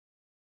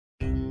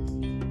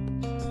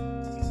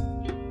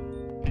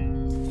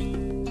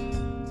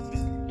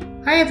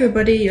Hi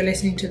everybody, you're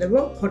listening to the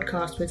Rope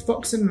Podcast with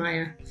Vox and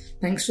Maya.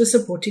 Thanks for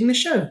supporting the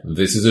show.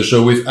 This is a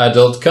show with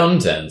adult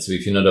content, so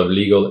if you're not of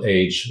legal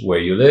age where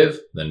you live,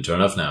 then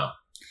turn off now.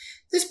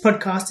 This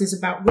podcast is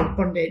about rope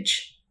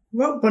bondage.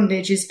 Rope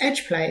bondage is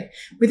edge play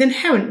with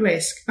inherent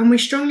risk, and we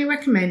strongly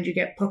recommend you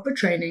get proper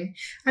training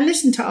and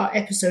listen to our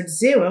episode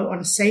 0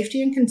 on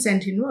safety and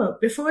consent in rope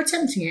before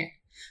attempting it.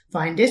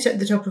 Find it at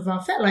the top of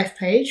our FetLife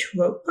page,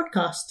 Rope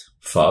Podcast.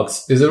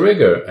 Fox is a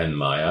rigger and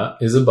Maya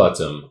is a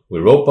bottom.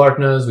 We're rope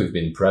partners. We've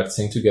been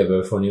practicing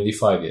together for nearly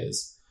 5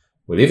 years.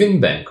 We live in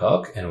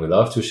Bangkok and we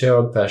love to share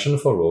our passion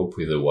for rope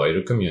with a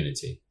wider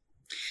community.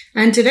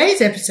 And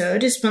today's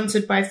episode is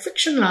sponsored by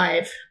Friction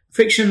Live.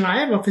 Friction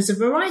Live offers a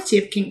variety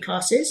of kink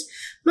classes,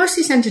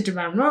 mostly centered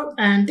around rope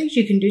and things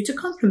you can do to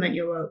complement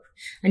your rope.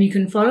 And you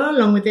can follow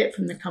along with it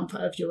from the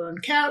comfort of your own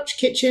couch,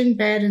 kitchen,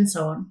 bed, and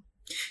so on.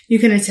 You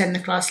can attend the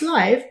class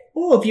live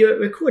or view it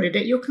recorded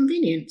at your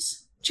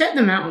convenience. Check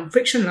them out on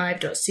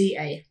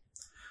frictionlive.ca.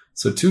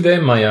 So today,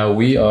 Maya,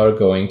 we are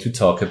going to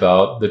talk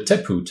about the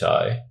tepu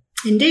tie.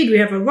 Indeed, we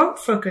have a rope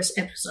focus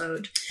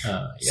episode.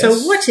 Yes. So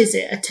what is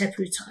it, a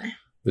tepu tie?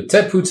 The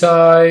tepu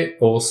tie,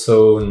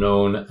 also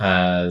known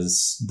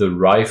as the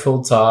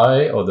rifle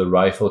tie or the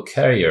rifle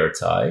carrier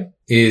tie,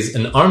 is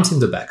an arms in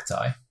the back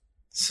tie.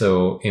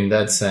 So in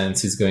that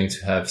sense, it's going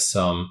to have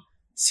some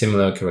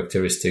similar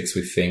characteristics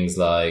with things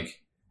like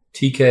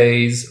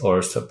TKs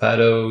or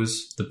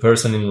strapados. The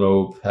person in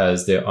rope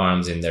has their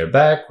arms in their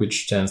back,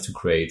 which tends to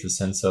create a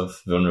sense of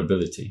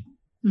vulnerability.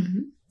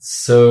 Mm-hmm.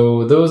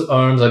 So those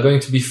arms are going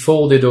to be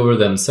folded over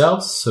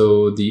themselves.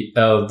 So the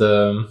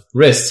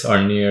wrists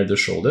are near the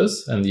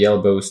shoulders and the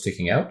elbows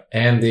sticking out.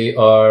 And they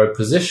are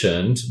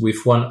positioned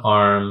with one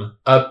arm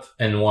up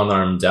and one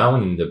arm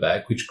down in the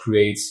back, which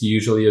creates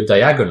usually a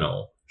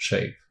diagonal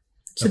shape.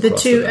 So the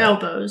two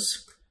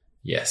elbows.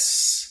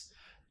 Yes.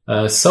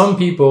 Some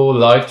people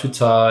like to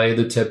tie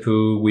the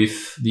tepu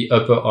with the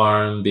upper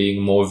arm being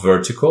more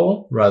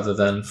vertical rather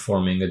than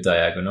forming a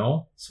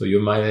diagonal. So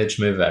your mileage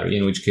may vary,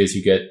 in which case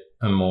you get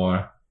a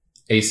more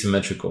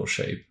asymmetrical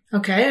shape.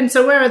 Okay, and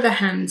so where are the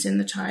hands in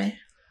the tie?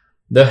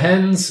 The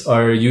hands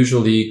are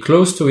usually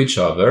close to each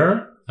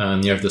other,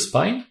 near the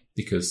spine,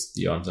 because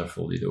the arms are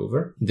folded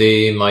over.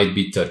 They might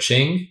be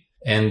touching,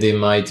 and they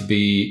might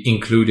be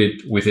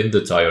included within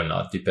the tie or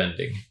not,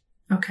 depending.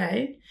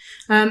 Okay.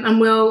 And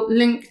we'll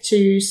link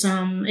to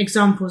some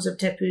examples of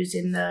tepus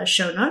in the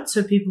show notes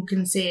so people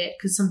can see it,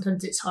 because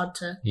sometimes it's hard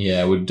to...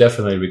 Yeah, I would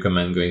definitely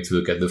recommend going to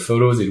look at the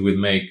photos. It would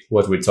make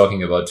what we're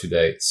talking about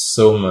today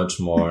so much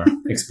more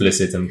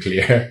explicit and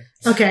clear.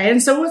 Okay,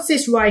 and so what's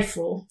this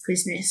rifle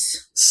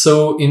business?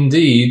 So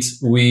indeed,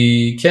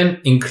 we can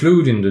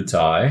include in the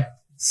tie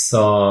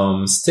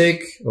some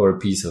stick or a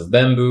piece of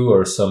bamboo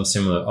or some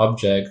similar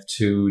object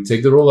to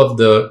take the role of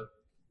the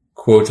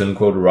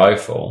quote-unquote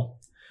rifle,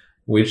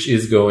 which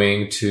is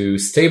going to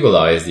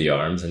stabilize the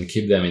arms and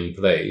keep them in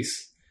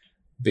place.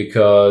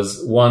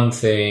 Because one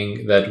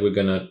thing that we're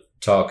going to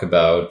talk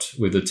about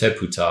with the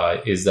tepu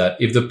tie is that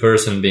if the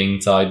person being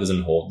tied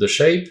doesn't hold the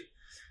shape,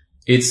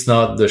 it's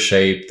not the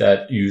shape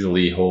that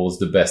usually holds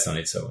the best on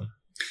its own.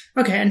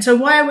 Okay, and so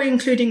why are we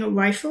including a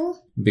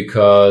rifle?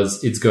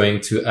 Because it's going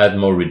to add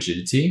more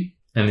rigidity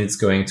and it's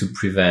going to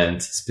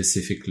prevent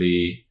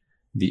specifically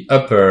the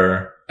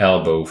upper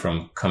elbow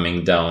from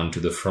coming down to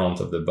the front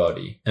of the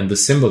body. And the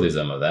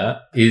symbolism of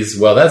that is,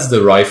 well, that's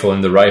the rifle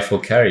and the rifle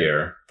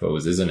carrier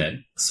pose, isn't it?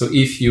 So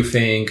if you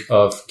think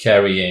of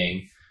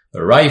carrying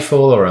a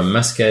rifle or a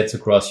musket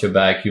across your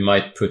back, you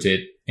might put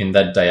it in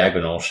that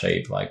diagonal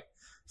shape, like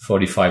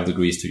 45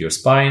 degrees to your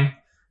spine,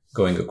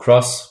 going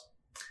across.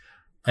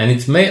 And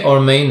it may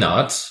or may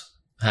not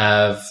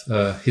have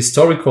a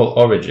historical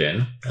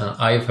origin.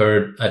 I've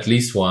heard at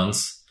least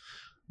once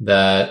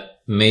that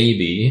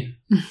maybe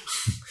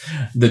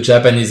the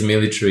Japanese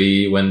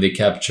military, when they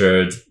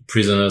captured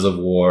prisoners of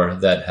war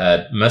that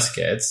had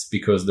muskets,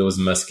 because those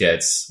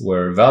muskets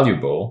were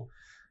valuable,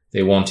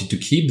 they wanted to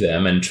keep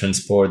them and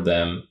transport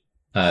them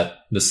at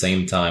the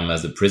same time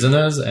as the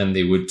prisoners, and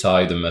they would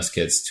tie the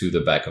muskets to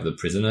the back of the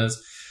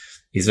prisoners.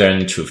 Is there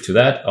any truth to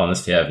that?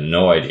 Honestly, I have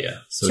no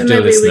idea. So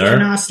maybe we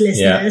can ask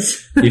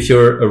listeners. Yeah, if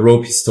you're a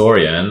rope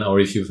historian or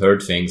if you've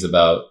heard things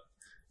about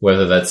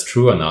whether that's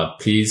true or not,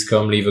 please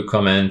come leave a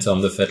comment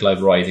on the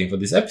FetLife writing for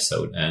this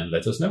episode and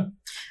let us know.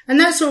 And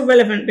that's all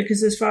relevant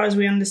because as far as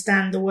we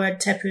understand, the word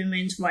tepu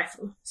means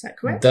rifle. Is that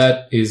correct?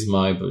 That is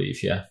my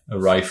belief, yeah. A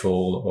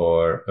rifle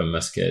or a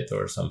musket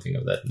or something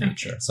of that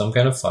nature. Okay. Some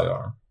kind of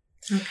firearm.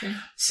 Okay.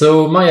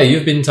 So, Maya,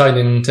 you've been tied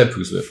in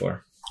tepus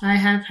before. I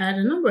have had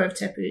a number of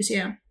tepus,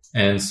 yeah.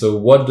 And so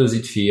what does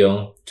it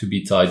feel to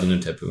be tied in a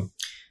tepu?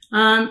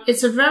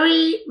 It's a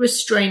very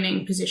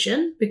restraining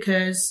position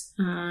because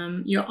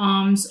your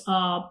arms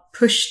are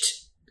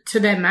pushed to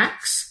their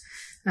max.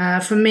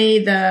 For me,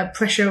 the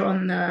pressure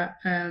on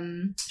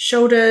the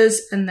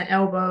shoulders and the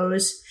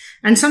elbows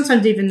and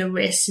sometimes even the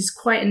wrists is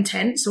quite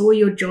intense. So all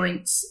your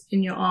joints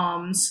in your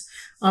arms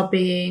are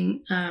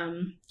being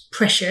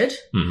pressured,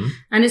 Mm-hmm.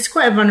 and it's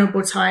quite a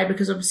vulnerable tie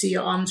because obviously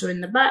your arms are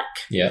in the back.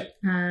 Yeah.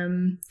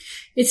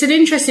 It's an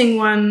interesting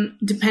one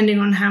depending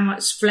on how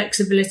much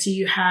flexibility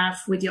you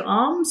have with your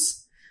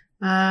arms.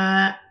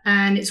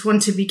 And it's one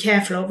to be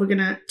careful of. We're going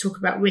to talk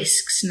about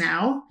risks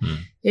now.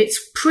 It's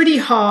pretty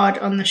hard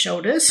on the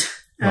shoulders.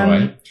 All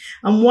right.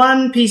 And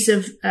one piece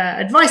of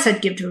advice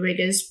I'd give to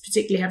riggers,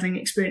 particularly having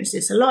experienced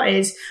this a lot,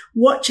 is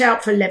watch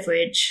out for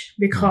leverage,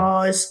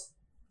 because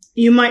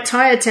you might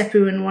tie a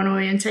tepu in one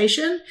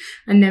orientation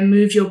and then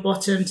move your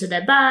bottom to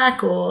their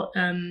back or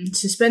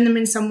suspend them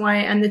in some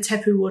way, and the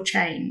tepu will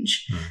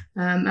change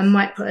and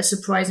might put a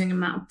surprising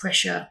amount of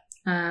pressure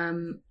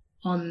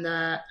on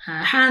the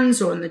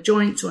hands or on the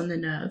joints or on the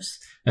nerves.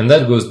 And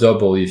that goes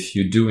double if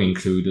you do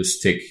include a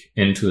stick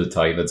into the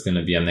tie. That's going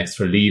to be an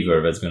extra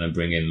lever that's going to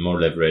bring in more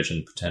leverage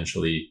and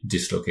potentially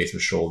dislocate a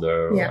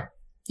shoulder.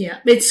 Yeah.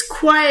 It's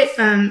quite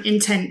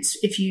intense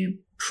if you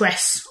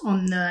press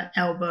on the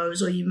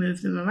elbows or you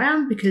move them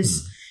around,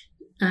 because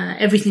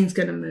everything's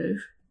going to move.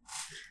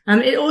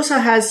 It also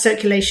has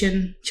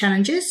circulation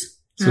challenges.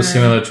 So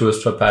similar to a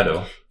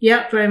strappado.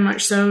 Yeah, very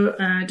much so,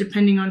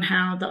 depending on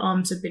how the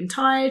arms have been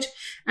tied.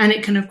 And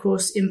it can, of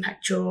course,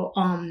 impact your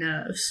arm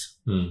nerves.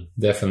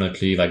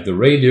 Definitely, like the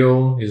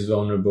radial is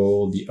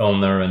vulnerable, the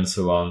ulnar and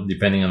so on,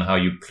 depending on how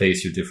you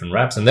place your different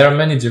wraps. And there are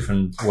many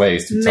different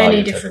ways to tie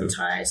Many a different tepu.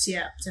 ties,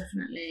 yeah,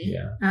 definitely.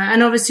 Yeah.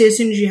 And obviously, as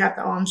soon as you have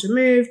the arms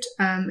removed,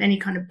 any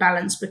kind of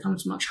balance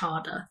becomes much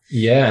harder.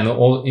 Yeah,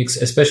 and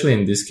especially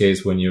in this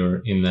case, when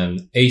you're in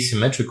an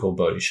asymmetrical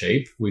body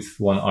shape with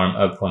one arm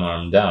up, one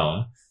arm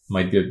down,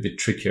 might be a bit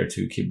trickier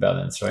to keep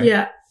balance, right?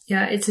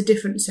 Yeah, it's a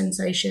different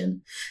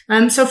sensation.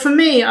 So for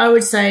me, I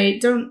would say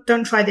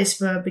don't try this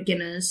for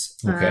beginners.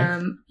 Okay.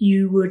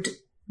 You would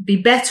be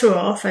better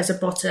off as a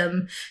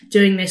bottom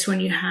doing this when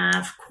you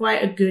have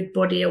quite a good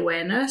body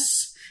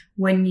awareness,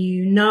 when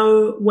you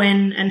know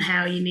when and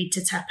how you need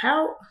to tap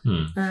out,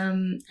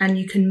 and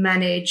you can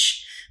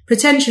manage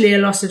potentially a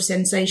loss of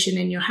sensation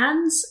in your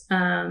hands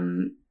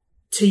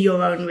to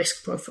your own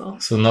risk profile.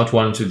 So not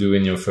one to do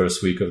in your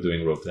first week of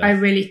doing rope then? I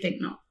really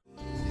think not.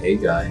 Hey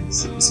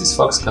guys, this is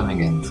Fox coming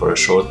in for a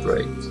short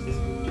break.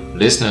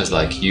 Listeners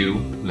like you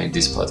make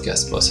this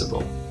podcast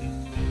possible.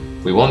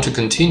 We want to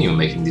continue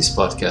making this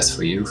podcast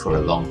for you for a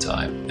long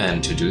time,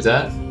 and to do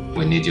that,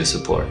 we need your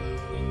support.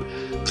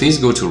 Please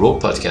go to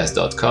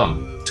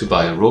ropepodcast.com to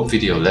buy rope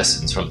video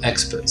lessons from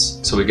experts,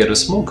 so we get a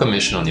small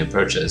commission on your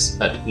purchase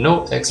at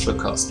no extra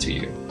cost to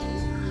you.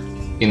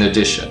 In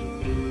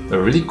addition, a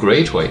really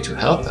great way to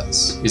help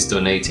us is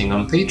donating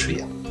on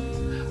Patreon.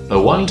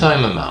 A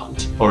one-time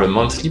amount or a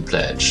monthly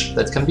pledge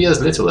that can be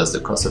as little as the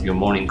cost of your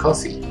morning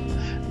coffee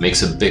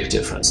makes a big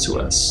difference to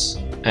us.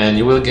 And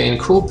you will gain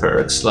cool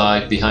perks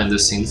like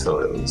behind-the-scenes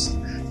photos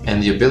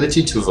and the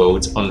ability to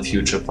vote on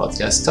future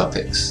podcast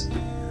topics.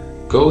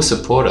 Go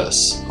support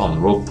us on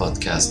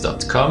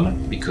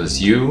ropepodcast.com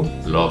because you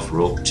love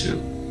rope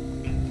too.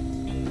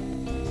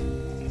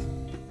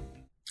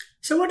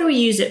 So what do we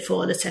use it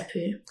for, the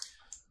tepu?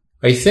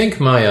 I think,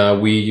 Maya,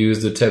 we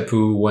use the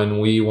tepu when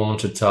we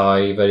want a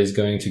tie that is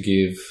going to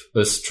give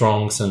a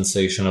strong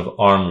sensation of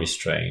arm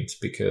restraint,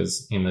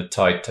 because in a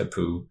tight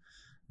tepu,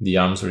 the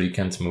arms really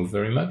can't move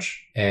very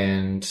much.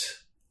 And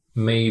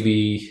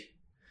maybe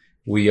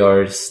we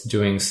are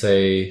doing,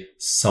 say,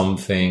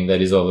 something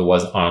that is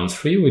otherwise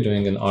arm-free. We're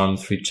doing an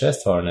arm-free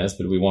chest harness,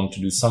 but we want to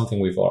do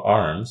something with our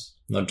arms,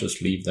 not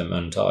just leave them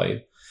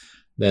untied.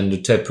 Then the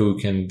tepu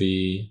can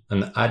be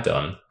an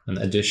add-on, an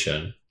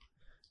addition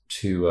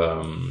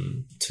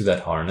to that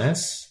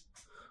harness.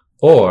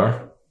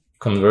 Or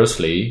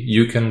conversely,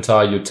 you can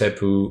tie your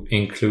tepu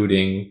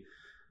including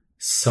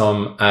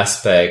some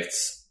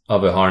aspects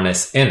of a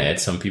harness in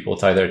it. Some people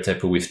tie their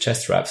tepu with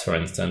chest wraps, for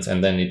instance,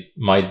 and then it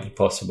might be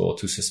possible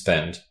to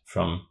suspend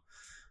from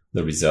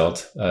the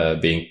result,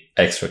 being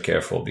extra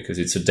careful because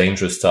it's a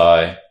dangerous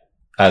tie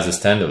as a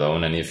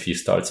standalone. And if you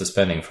start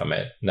suspending from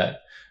it,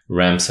 that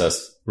ramps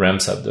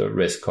up the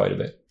risk quite a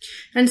bit.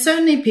 And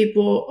certainly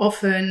people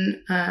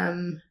often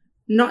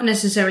not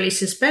necessarily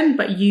suspend,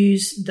 but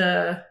use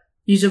a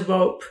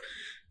rope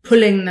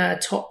pulling the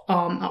top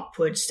arm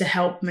upwards to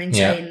help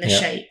maintain the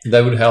shape.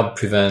 That would help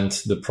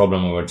prevent the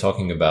problem we were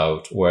talking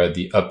about, where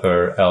the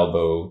upper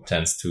elbow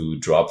tends to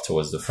drop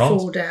towards the front.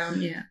 Fall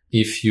down, yeah.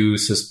 If you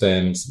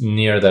suspend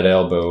near that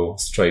elbow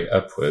straight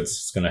upwards,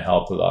 it's going to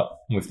help a lot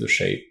with the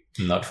shape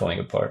not falling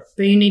apart.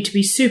 But you need to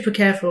be super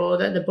careful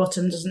that the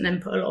bottom doesn't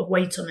then put a lot of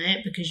weight on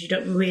it, because you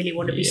don't really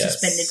want to be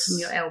suspended from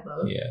your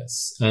elbow.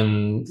 Yes.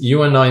 And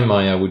you and I,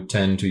 Maya, would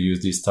tend to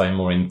use this tie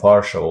more in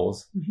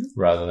partials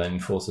rather than in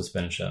full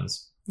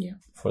suspensions. Yeah.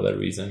 For that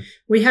reason.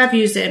 We have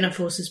used it in a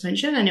full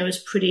suspension and it was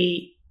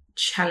pretty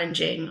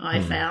challenging,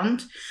 I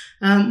found.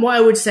 What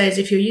I would say is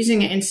if you're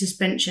using it in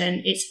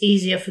suspension, it's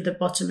easier for the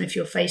bottom if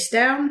you're face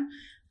down.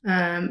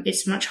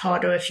 It's much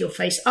harder if you're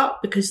face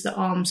up because the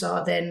arms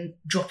are then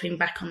dropping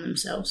back on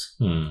themselves.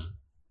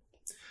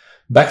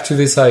 Back to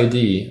this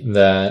idea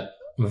that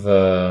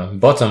the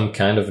bottom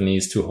kind of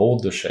needs to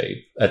hold the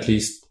shape, at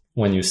least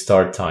when you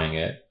start tying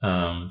it.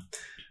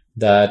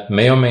 that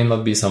may or may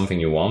not be something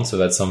you want. So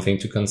that's something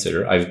to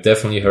consider. I've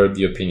definitely heard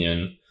the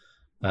opinion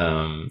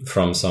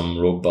from some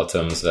rope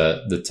bottoms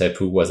that the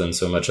tepu wasn't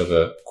so much of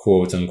a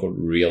quote unquote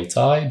real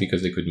tie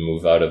because they could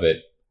move out of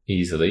it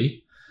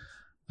easily.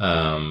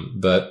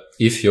 But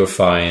if you're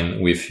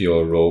fine with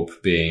your rope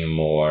being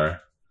more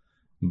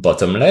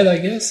bottom led, I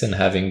guess, and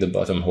having the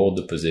bottom hold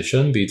the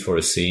position, be it for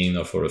a scene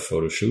or for a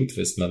photo shoot,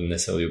 there's not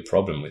necessarily a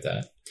problem with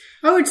that.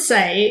 I would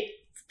say,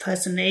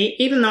 personally,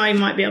 even though I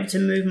might be able to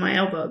move my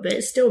elbow a bit,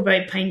 it's still a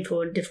very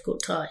painful and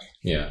difficult tie.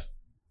 Yeah.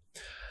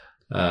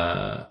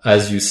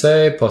 As you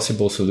say,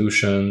 possible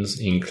solutions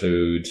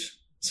include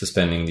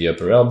suspending the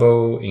upper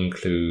elbow,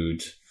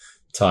 include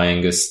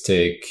tying a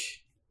stick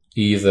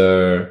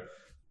either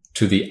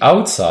to the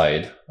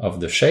outside of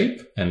the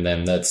shape, and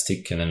then that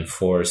stick can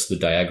enforce the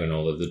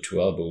diagonal of the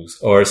two elbows.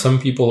 Or some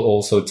people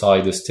also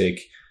tie the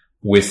stick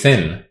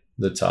within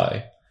the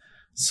tie,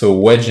 so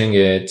wedging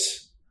it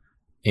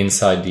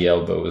inside the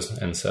elbows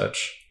and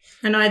such.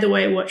 And either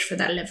way, watch for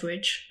that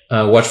leverage.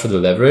 Watch for the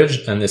leverage,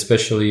 and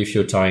especially if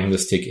you're tying the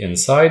stick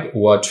inside,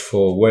 watch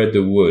for where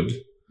the wood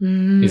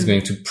is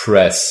going to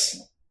press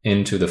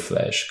into the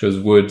flesh, because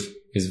wood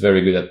is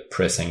very good at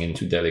pressing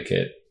into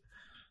delicate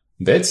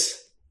bits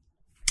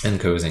and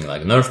causing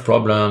like nerve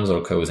problems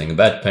or causing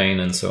back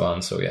pain and so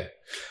on. So yeah,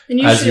 and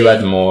usually, as you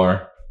add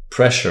more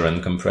pressure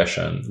and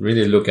compression,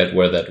 really look at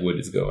where that wood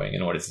is going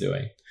and what it's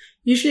doing.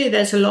 Usually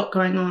there's a lot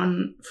going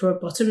on for a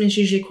bottom. There's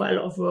usually quite a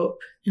lot of rope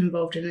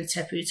involved in the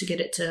tepu to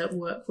get it to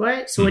work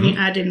right. So when you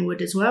add in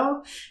wood as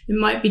well, it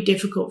might be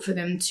difficult for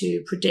them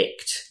to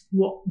predict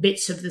what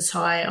bits of the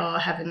tie are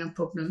having a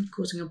problem,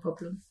 causing a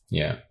problem.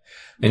 Yeah.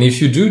 And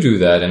if you do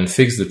that and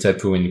fix the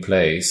tepu in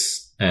place,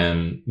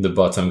 and the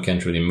bottom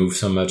can't really move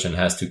so much and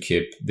has to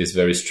keep this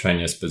very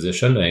strenuous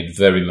position, then it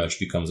very much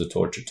becomes a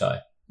torture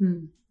tie.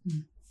 Mm-hmm.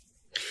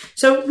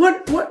 So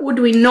what would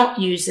we not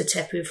use the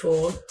tepu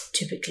for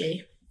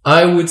typically?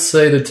 I would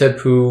say the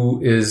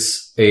tepu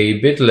is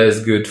a bit less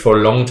good for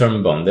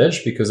long-term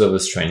bondage because of the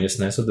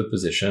strenuousness of the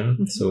position.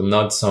 Mm-hmm. So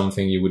not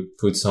something you would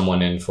put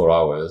someone in for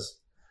hours,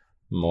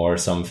 more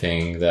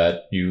something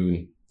that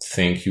you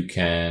think you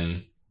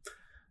can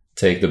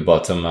take the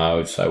bottom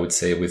out, I would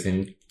say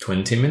within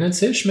 20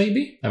 minutes-ish,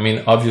 maybe. I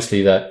mean,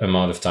 obviously that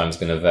amount of time is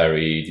going to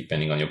vary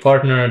depending on your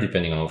partner,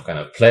 depending on what kind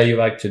of play you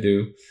like to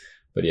do.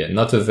 But yeah,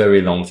 not a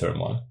very long-term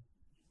one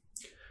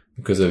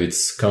because of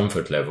its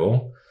comfort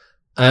level.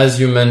 As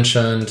you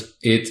mentioned,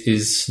 it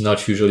is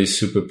not usually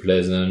super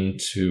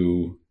pleasant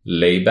to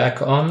lay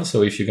back on.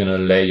 So if you're going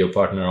to lay your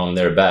partner on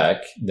their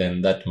back,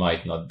 then that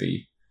might not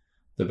be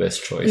the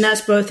best choice. And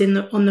that's both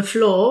on the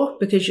floor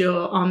because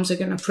your arms are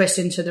going to press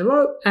into the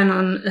rope, and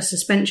on a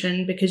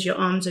suspension because your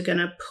arms are going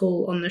to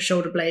pull on the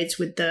shoulder blades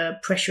with the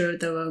pressure of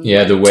their own.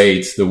 Yeah, the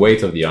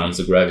weight of the arms,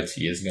 the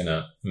gravity is going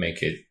to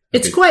make it.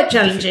 It's quite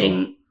challenging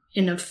difficult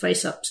in a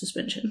face-up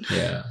suspension.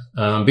 Yeah,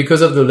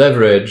 because of the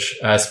leverage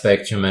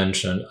aspect you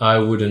mentioned, I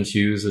wouldn't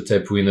use a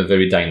tepu in a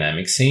very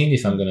dynamic scene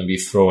if I'm going to be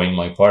throwing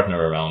my partner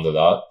around a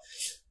lot.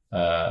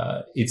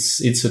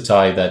 It's a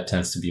tie that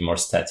tends to be more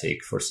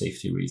static for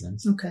safety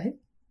reasons. Okay.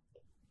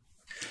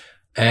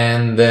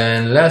 And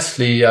then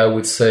lastly, I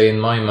would say in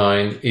my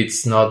mind,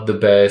 it's not the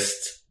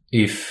best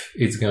if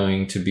it's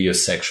going to be a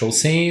sexual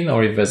scene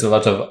or if there's a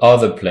lot of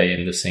other play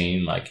in the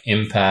scene, like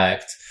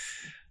impact,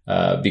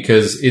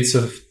 because it's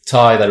a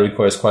tie that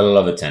requires quite a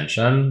lot of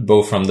attention,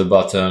 both from the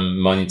bottom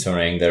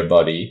monitoring their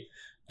body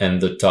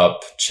and the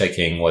top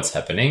checking what's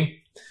happening.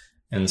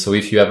 And so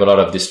if you have a lot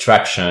of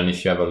distraction,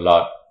 if you have a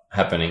lot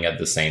happening at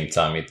the same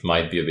time, it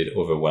might be a bit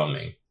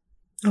overwhelming.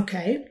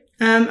 Okay.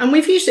 And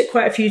we've used it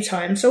quite a few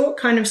times. So what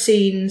kind of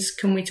scenes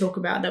can we talk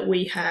about that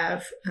we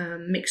have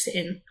mixed it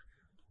in?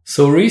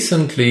 So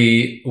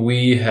recently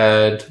we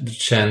had the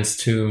chance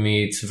to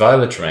meet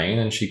Violet Rain,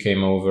 and she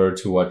came over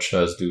to watch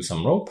us do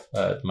some rope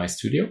at my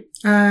studio.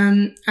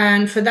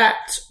 And for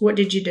that, what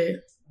did you do?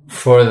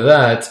 For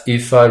that,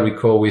 if I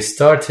recall, we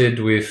started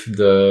with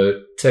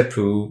the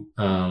tepu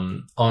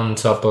on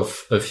top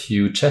of a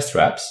few chest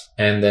wraps,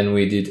 and then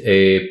we did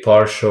a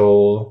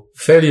partial,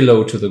 fairly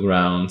low to the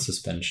ground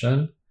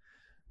suspension,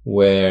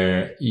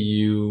 where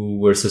you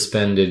were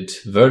suspended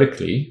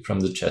vertically from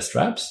the chest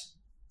wraps,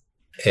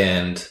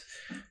 and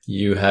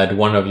you had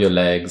one of your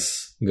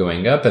legs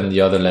going up and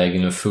the other leg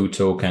in a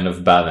futo kind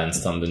of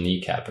balanced on the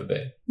kneecap a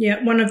bit.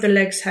 Yeah, one of the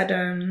legs had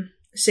a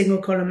single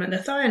column at the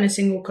thigh and a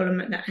single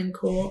column at the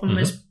ankle,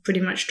 almost pretty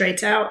much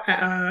straight out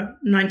at a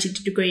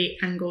 90-degree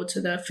angle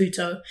to the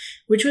futo,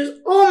 which was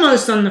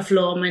almost on the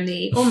floor, my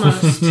knee,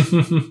 almost.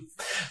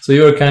 So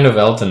you were kind of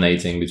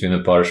alternating between the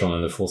partial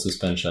and the full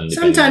suspension.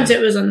 Sometimes it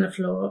was on the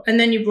floor, and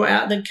then you brought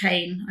out the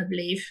cane, I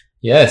believe.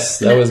 Yes,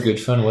 that was good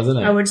fun, wasn't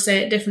it? I would say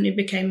it definitely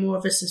became more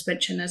of a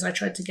suspension as I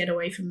tried to get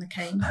away from the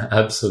cane.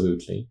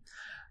 Absolutely.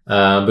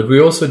 But we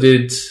also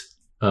did,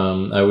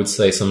 I would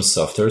say, some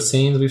softer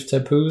scenes with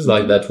tepus,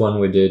 like that one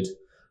we did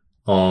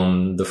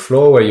on the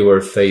floor where you were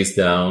face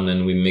down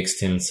and we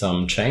mixed in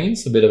some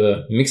chains, a bit of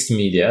a mixed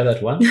media,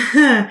 that one.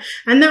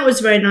 And that was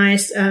very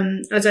nice.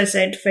 As I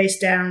said, face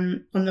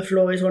down on the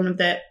floor is one of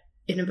the,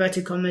 in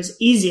inverted commas,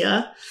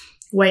 easier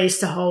ways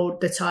to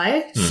hold the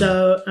tie.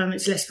 So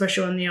it's less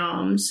pressure on the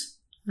arms.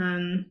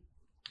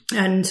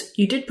 And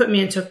you did put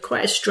me into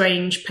quite a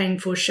strange,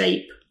 painful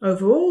shape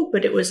overall,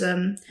 but it was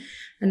a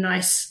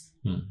nice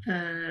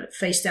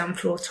face down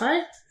floor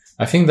tie.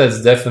 I think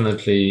that's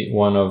definitely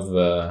one of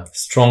the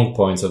strong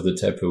points of the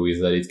tepu, is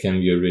that it can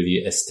be a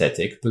really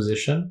aesthetic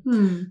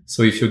position.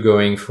 So if you're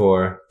going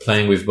for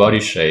playing with body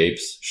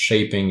shapes,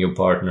 shaping your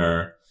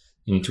partner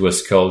into a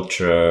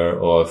sculpture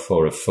or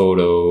for a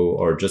photo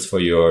or just for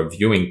your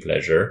viewing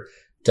pleasure,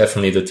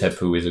 definitely the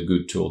tepu is a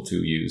good tool to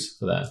use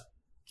for that.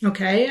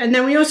 Okay, and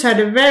then we also had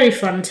a very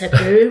fun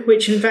tepu,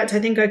 which in fact I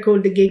think I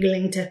called the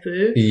giggling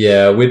tepu.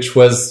 Yeah, which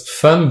was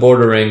fun,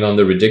 bordering on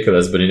the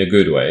ridiculous, but in a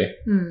good way.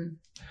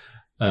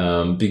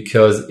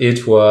 Because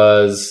it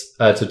was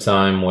at a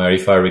time where,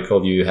 if I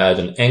recall, you had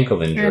an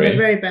ankle injury. I had a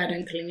very bad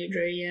ankle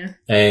injury, yeah.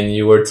 And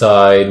you were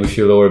tied with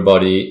your lower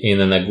body in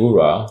an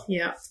agura.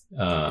 Yeah.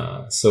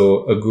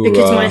 So agura...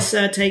 Because my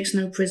sir takes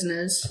no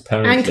prisoners.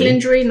 Apparently. Ankle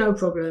injury, no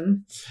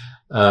problem.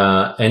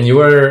 And you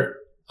were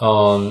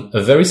on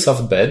a very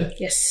soft bed.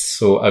 Yes.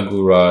 So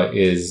agura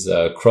is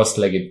a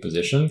cross-legged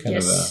position, kind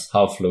of a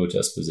half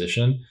lotus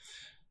position.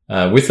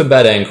 With a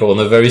bad ankle on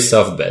a very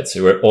soft bed. So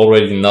you were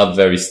already not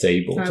very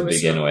stable to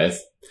begin with.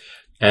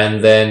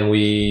 And then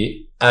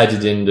we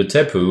added in the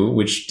tepu,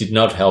 which did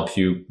not help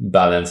you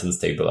balance and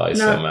stabilize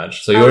so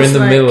much. So you were in the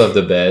middle of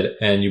the bed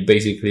and you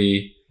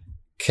basically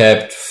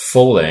kept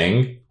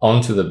falling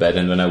onto the bed.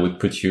 And then I would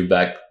put you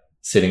back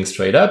sitting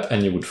straight up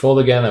and you would fall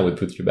again. I would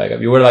put you back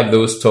up. You were like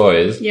those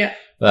toys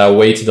that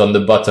waited on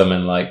the bottom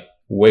and like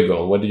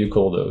wiggle. What do you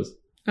call those?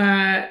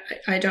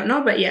 I don't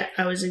know, but yeah,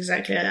 I was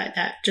exactly like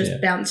that,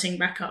 just bouncing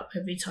back up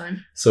every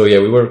time. So yeah,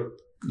 we were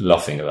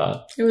laughing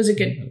about. It was a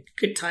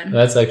good time.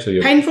 That's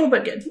actually painful,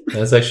 but good.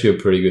 That's actually a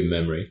pretty good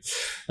memory.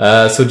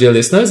 So dear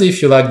listeners,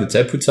 if you like the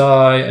tepu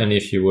tie and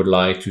if you would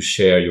like to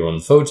share your own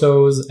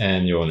photos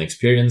and your own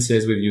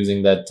experiences with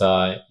using that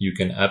tie, you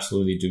can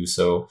absolutely do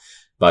so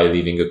by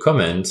leaving a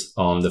comment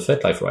on the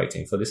FetLife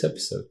writing for this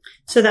episode.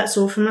 So that's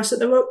all from us at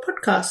the Rope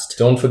Podcast.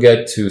 Don't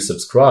forget to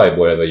subscribe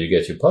wherever you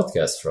get your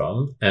podcast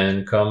from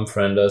and come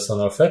friend us on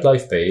our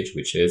FetLife page,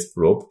 which is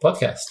Rope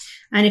Podcast.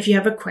 And if you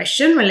have a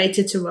question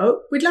related to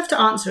rope, we'd love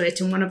to answer it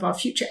in one of our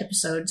future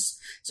episodes.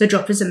 So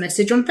drop us a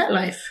message on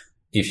FetLife.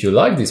 If you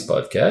like this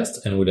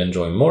podcast and would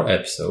enjoy more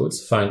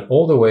episodes, find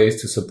all the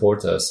ways to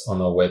support us on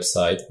our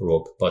website,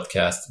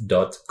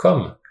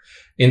 ropepodcast.com.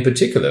 In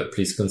particular,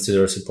 please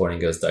consider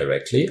supporting us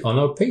directly on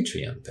our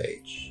Patreon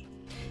page.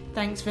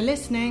 Thanks for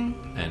listening.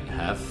 And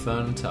have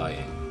fun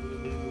tying.